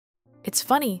It's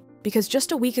funny, because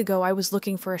just a week ago I was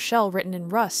looking for a shell written in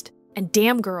Rust, and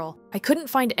damn girl, I couldn't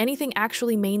find anything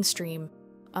actually mainstream.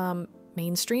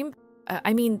 Mainstream?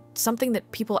 I mean, something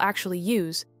that people actually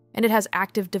use, and it has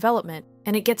active development,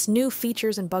 and it gets new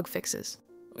features and bug fixes.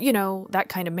 You know, that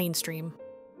kind of mainstream.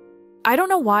 I don't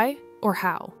know why or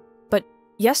how, but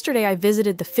yesterday I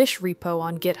visited the fish repo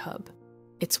on GitHub.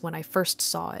 It's when I first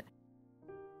saw it.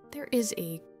 There is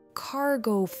a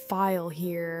cargo file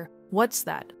here. What's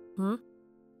that?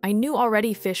 I knew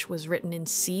already fish was written in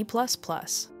C++.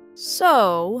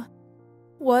 So,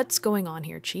 what's going on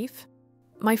here, Chief?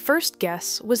 My first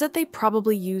guess was that they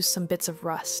probably used some bits of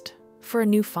Rust. For a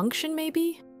new function,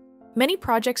 maybe? Many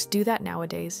projects do that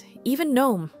nowadays, even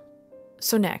GNOME.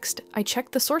 So next, I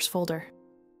checked the source folder.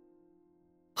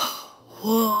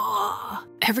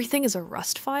 Everything is a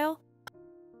Rust file?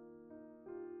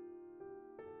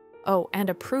 Oh, and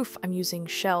a proof I'm using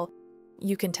shell.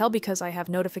 You can tell because I have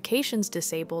notifications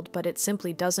disabled, but it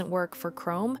simply doesn't work for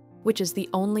Chrome, which is the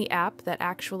only app that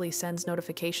actually sends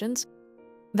notifications.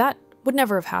 That would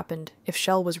never have happened if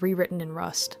shell was rewritten in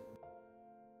Rust.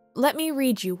 Let me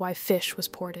read you why fish was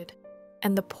ported.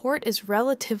 And the port is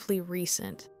relatively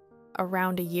recent,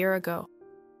 around a year ago.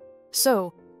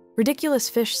 So, Ridiculous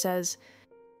Fish says,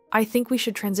 I think we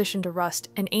should transition to Rust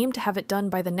and aim to have it done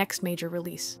by the next major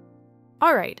release.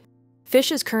 Alright,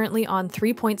 Fish is currently on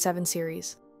 3.7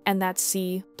 series, and that's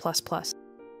C++.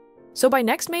 So by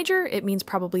next major, it means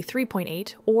probably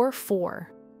 3.8 or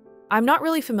 4. I'm not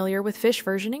really familiar with Fish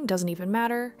versioning, doesn't even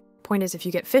matter. Point is, if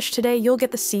you get Fish today, you'll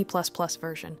get the C++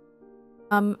 version.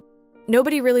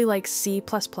 Nobody really likes C++ or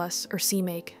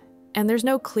CMake, and there's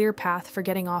no clear path for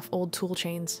getting off old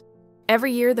toolchains.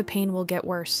 Every year, the pain will get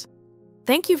worse.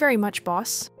 Thank you very much,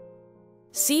 boss.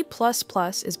 C++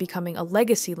 is becoming a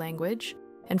legacy language,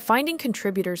 and finding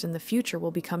contributors in the future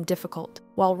will become difficult,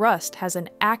 while Rust has an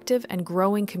active and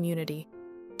growing community.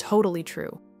 Totally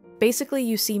true. Basically,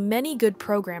 you see many good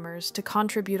programmers to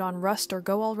contribute on Rust or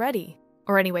Go already.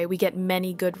 Or anyway, we get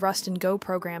many good Rust and Go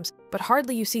programs, but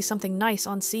hardly you see something nice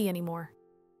on C anymore.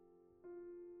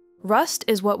 Rust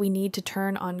is what we need to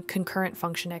turn on concurrent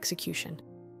function execution.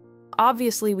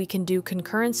 Obviously, we can do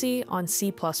concurrency on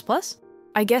C++.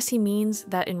 I guess he means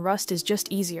that in Rust is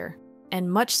just easier,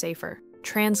 and much safer,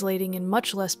 translating in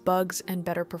much less bugs and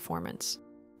better performance.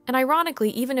 And ironically,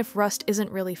 even if Rust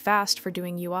isn't really fast for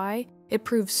doing UI, it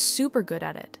proves super good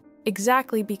at it.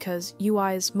 Exactly because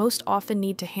UIs most often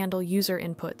need to handle user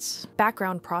inputs,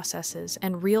 background processes,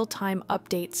 and real-time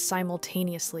updates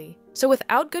simultaneously. So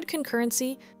without good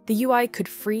concurrency, the UI could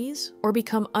freeze or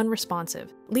become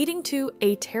unresponsive, leading to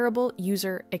a terrible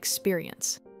user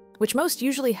experience, which most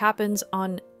usually happens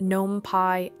on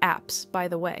NumPy apps, by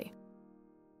the way.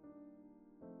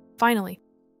 Finally,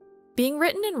 being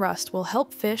written in Rust will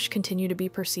help Fish continue to be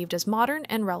perceived as modern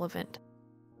and relevant.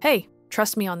 Hey,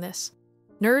 trust me on this.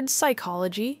 Nerd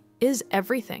psychology is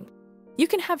everything. You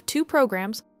can have two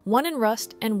programs, one in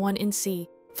Rust and one in C,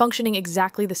 functioning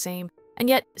exactly the same, and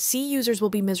yet C users will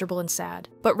be miserable and sad,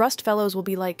 but Rust fellows will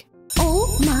be like,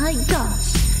 oh my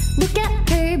gosh, look at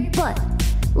her butt,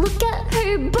 look at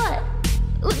her butt,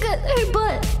 look at her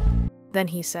butt. Then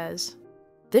he says,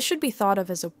 this should be thought of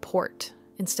as a port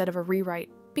instead of a rewrite,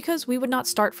 because we would not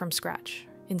start from scratch.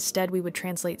 Instead, we would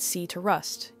translate C to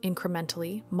Rust,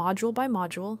 incrementally, module by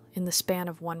module, in the span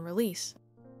of one release.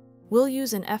 We'll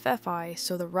use an FFI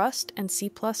so the Rust and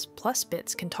C++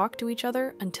 bits can talk to each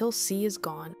other until C is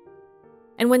gone.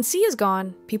 And when C is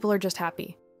gone, people are just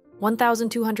happy.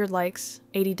 1,200 likes,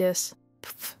 80 dis.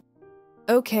 Pff.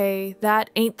 Okay, that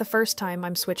ain't the first time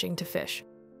I'm switching to Fish.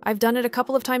 I've done it a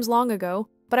couple of times long ago,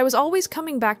 but I was always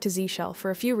coming back to Z Shell for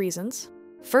a few reasons.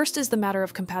 First is the matter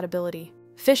of compatibility.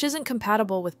 Fish isn't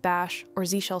compatible with Bash or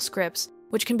Z Shell scripts,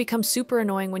 which can become super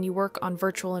annoying when you work on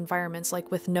virtual environments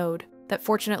like with Node, that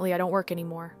fortunately I don't work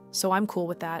anymore, so I'm cool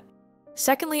with that.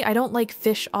 Secondly, I don't like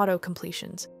Fish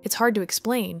auto-completions. It's hard to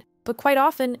explain, but quite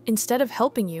often, instead of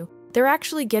helping you, they're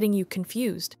actually getting you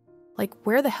confused. Like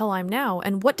where the hell I'm now,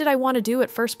 and what did I want to do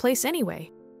at first place anyway?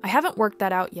 I haven't worked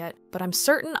that out yet, but I'm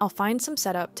certain I'll find some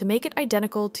setup to make it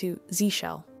identical to Z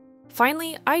Shell.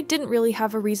 Finally, I didn't really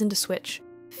have a reason to switch.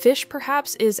 Fish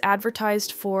perhaps is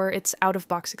advertised for its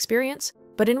out-of-box experience,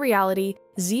 but in reality,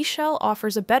 Z Shell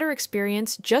offers a better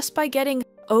experience just by getting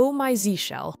Oh My Z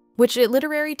Shell, which it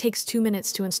literally takes 2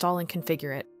 minutes to install and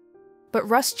configure it. But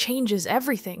Rust changes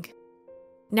everything.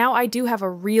 Now I do have a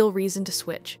real reason to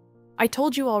switch. I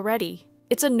told you already,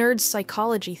 it's a nerd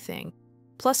psychology thing.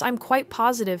 Plus, I'm quite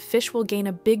positive Fish will gain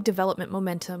a big development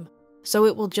momentum, so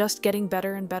it will just getting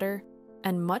better,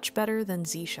 and much better than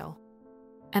Z Shell.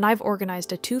 And I've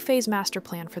organized a 2-phase master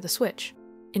plan for the switch.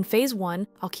 In phase 1,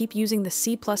 I'll keep using the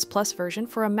C++ version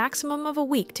for a maximum of a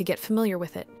week to get familiar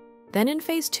with it. Then in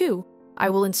phase 2, I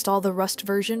will install the Rust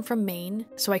version from main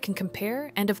so I can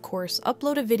compare and of course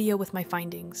upload a video with my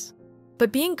findings.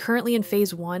 But being currently in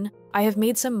phase 1, I have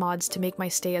made some mods to make my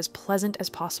stay as pleasant as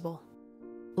possible.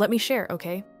 Let me share,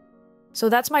 okay? So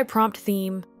that's my prompt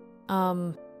theme.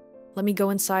 Let me go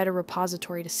inside a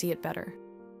repository to see it better.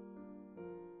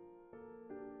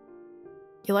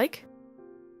 You like?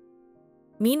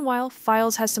 Meanwhile,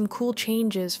 Files has some cool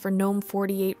changes for GNOME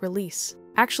 48 release.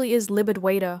 Actually is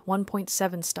libadwaita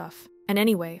 1.7 stuff. And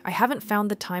anyway, I haven't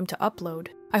found the time to upload.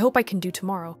 I hope I can do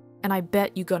tomorrow, and I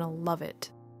bet you're gonna love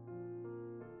it.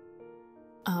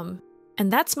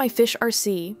 And that's my fish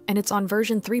RC, and it's on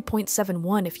version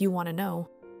 3.71 if you want to know.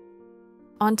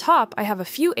 On top, I have a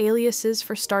few aliases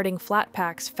for starting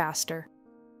Flatpaks faster.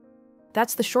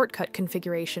 That's the shortcut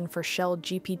configuration for Shell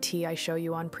GPT I show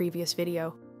you on previous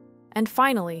video. And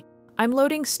finally, I'm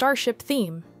loading Starship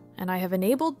theme, and I have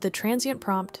enabled the transient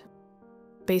prompt.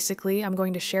 Basically, I'm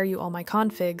going to share you all my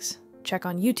configs. Check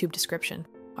on YouTube description,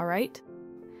 alright?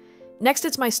 Next,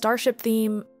 it's my Starship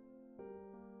theme.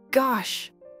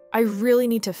 Gosh, I really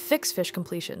need to fix fish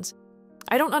completions.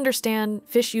 I don't understand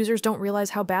fish users don't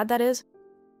realize how bad that is.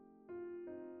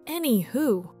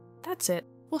 Anywho, that's it.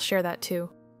 We'll share that too.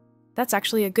 That's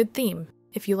actually a good theme,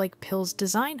 if you like Pill's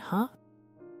design, huh?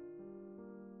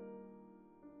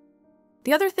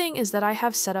 The other thing is that I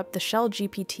have set up the Shell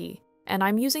GPT, and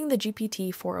I'm using the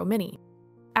GPT-4o Mini.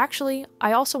 Actually,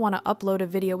 I also want to upload a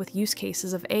video with use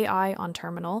cases of AI on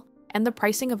Terminal and the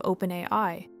pricing of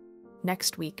OpenAI.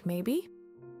 Next week, maybe?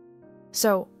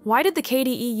 So, why did the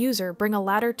KDE user bring a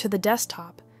ladder to the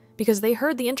desktop? Because they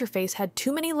heard the interface had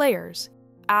too many layers.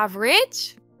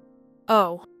 Average?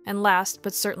 Oh, and last,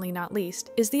 but certainly not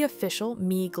least, is the official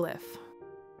Me glyph.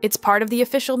 It's part of the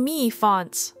official Me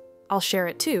fonts. I'll share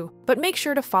it too, but make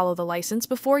sure to follow the license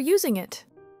before using it.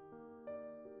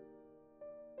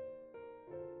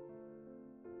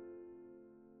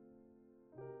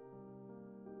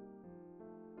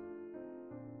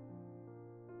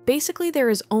 Basically, there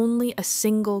is only a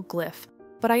single glyph,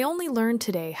 but I only learned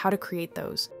today how to create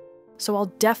those. So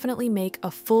I'll definitely make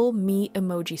a full Me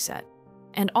emoji set.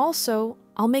 And also,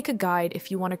 I'll make a guide if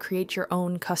you want to create your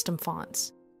own custom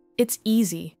fonts. It's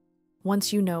easy,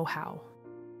 once you know how.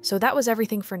 So that was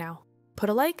everything for now. Put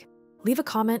a like, leave a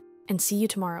comment, and see you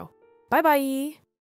tomorrow. Bye bye!